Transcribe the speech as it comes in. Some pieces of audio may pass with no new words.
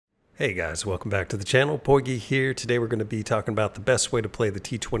Hey guys, welcome back to the channel. Poigi here. Today we're going to be talking about the best way to play the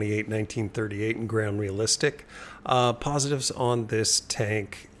T-28 1938 in ground realistic. Positives on this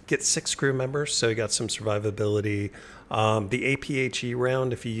tank: get 6 crew members, so you got some survivability. The APHE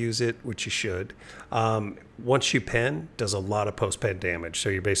round, if you use it, which you should, once you pen, does a lot of post-pen damage. So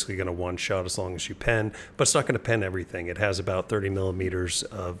you're basically going to one-shot as long as you pen, but it's not going to pen everything. It has about 30 millimeters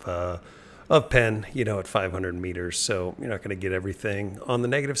of pen, you know, at 500 meters, so you're not going to get everything. On the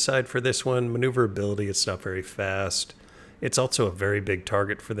negative side for this one, maneuverability, it's not very fast. It's also a very big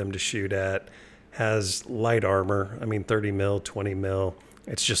target for them to shoot at. Has light armor, I mean 30 mil, 20 mil.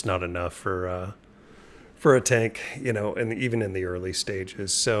 It's just not enough for a tank, you know, and even in the early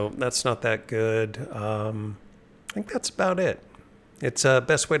stages. So that's not that good. I think that's about it. It's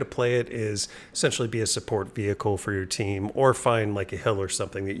best way to play it is essentially be a support vehicle for your team, or find like a hill or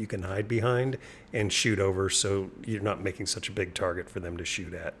something that you can hide behind and shoot over, so you're not making such a big target for them to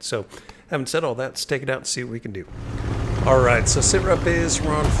shoot at. So having said all that, let's take it out and see what we can do. All right, so sitrep is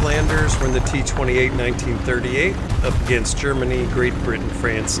we're on Flanders. We're in the T-28 1938 up against Germany, Great Britain,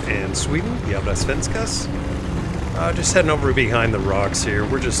 France, and Sweden. Jabra Svenskas. Just heading over behind the rocks here.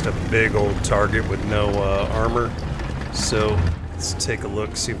 We're just a big old target with no armor. So let's take a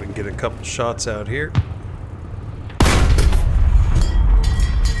look, see if we can get a couple shots out here.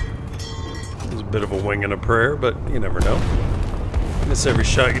 There's a bit of a wing and a prayer, but you never know. Miss every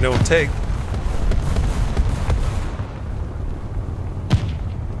shot you don't take.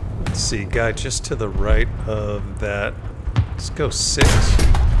 Let's see, guy just to the right of that. Let's go 6.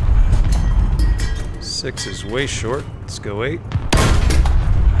 6 is way short. Let's go 8.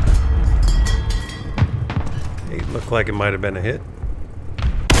 8 looked like it might have been a hit.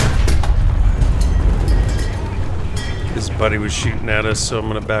 His buddy was shooting at us, so I'm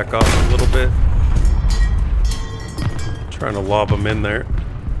going to back off a little bit. Trying to lob him in there.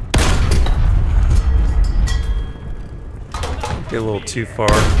 Get a little too far.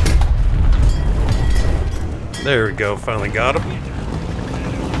 There we go, finally got him.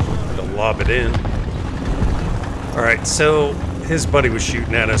 Had to lob it in. Alright, so his buddy was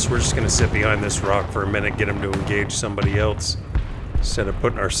shooting at us. We're just going to sit behind this rock for a minute, get him to engage somebody else instead of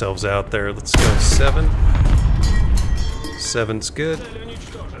putting ourselves out there. Let's go 7. 7's good.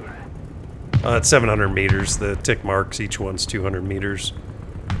 It's 700 meters. The tick marks, each one's 200 meters.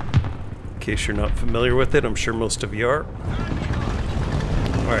 In case you're not familiar with it, I'm sure most of you are.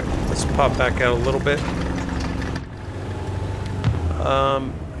 Alright, let's pop back out a little bit.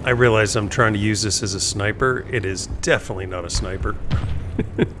 I realize I'm trying to use this as a sniper. It is definitely not a sniper.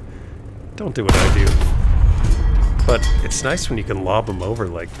 Don't do what I do. But it's nice when you can lob them over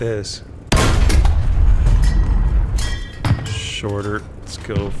like this. Shorter. Let's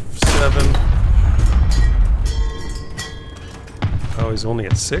go 7. Oh, he's only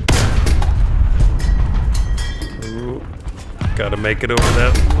at 6. Ooh. Gotta make it over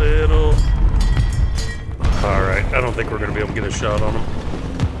that little... Alright, I don't think we're gonna be able to get a shot on him.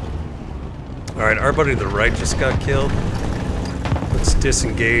 Alright, our buddy to the right just got killed. Let's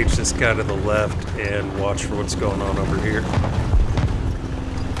disengage this guy to the left and watch for what's going on over here.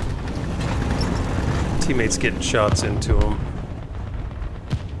 Teammates getting shots into him.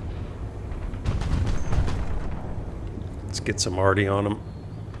 Let's get some arty on him.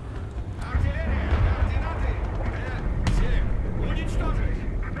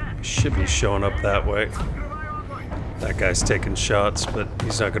 Should be showing up that way. That guy's taking shots, but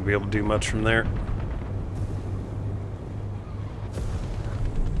he's not going to be able to do much from there.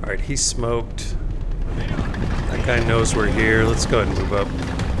 Alright, he's smoked. That guy knows we're here. Let's go ahead and move up.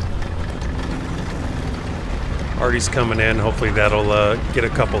 Arty's coming in. Hopefully that'll get a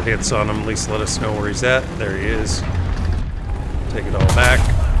couple hits on him. At least let us know where he's at. There he is. Take it all back.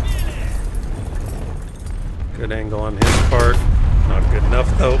 Good angle on his part. Not good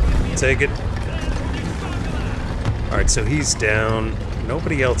enough though. Take it. Alright, so he's down.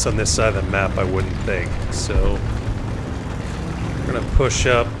 Nobody else on this side of the map, I wouldn't think. So we're going to push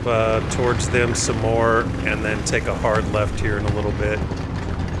up towards them some more and then take a hard left here in a little bit.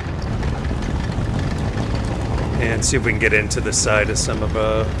 And see if we can get into the side of some of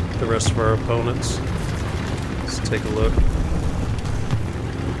the rest of our opponents. Let's take a look.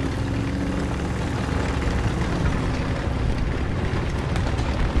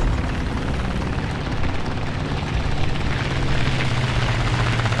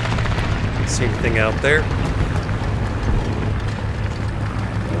 See anything out there?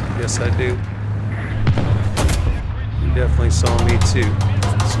 Yes, I do. You definitely saw me too.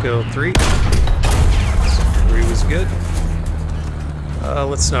 Let's go 3. 3 was good.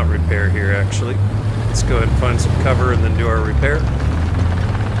 Let's not repair here, actually. Let's go ahead and find some cover and then do our repair.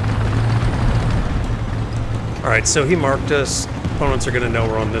 Alright, so he marked us. Opponents are going to know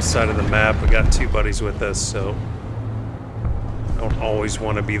we're on this side of the map. We got 2 buddies with us, so don't always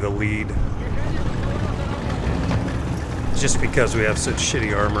want to be the lead. Just because we have such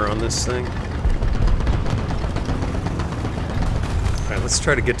shitty armor on this thing. Alright, let's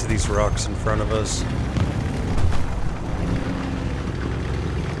try to get to these rocks in front of us.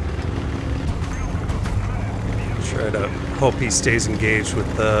 Try to hope he stays engaged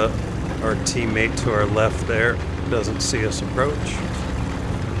with our teammate to our left there. Doesn't see us approach. I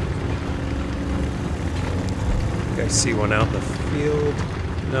think I see one out in the field.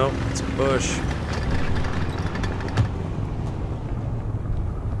 No, it's a bush.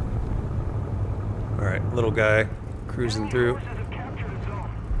 Alright, little guy cruising through.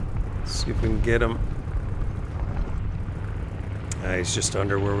 Let's see if we can get him. He's just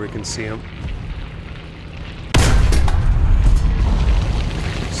under where we can see him.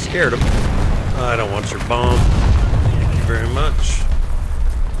 Scared him. I don't want your bomb. Thank you very much.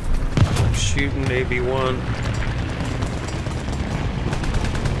 I'm shooting AB1.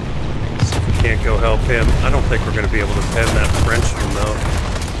 See if we can't go help him. I don't think we're going to be able to pen that Frenchman though.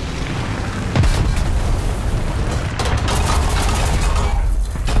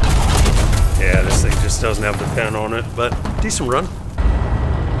 Yeah, this thing just doesn't have the pen on it, but decent run.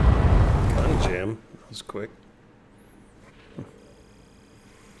 Gun jam. That was quick.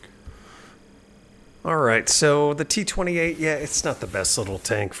 Alright, so the T-28, yeah, it's not the best little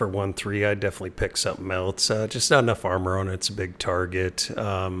tank for 1-3. I'd definitely pick something else. Just not enough armor on it. It's a big target.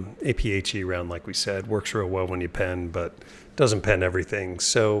 APHE round, like we said, works real well when you pen, but doesn't pen everything.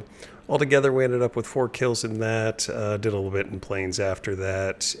 So altogether, we ended up with 4 kills in that. Did a little bit in planes after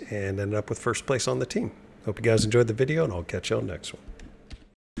that, and ended up with first place on the team. Hope you guys enjoyed the video, and I'll catch you on the next one.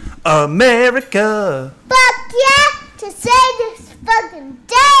 America! Fuck yeah! To say this fucking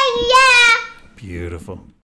day, yeah! Beautiful.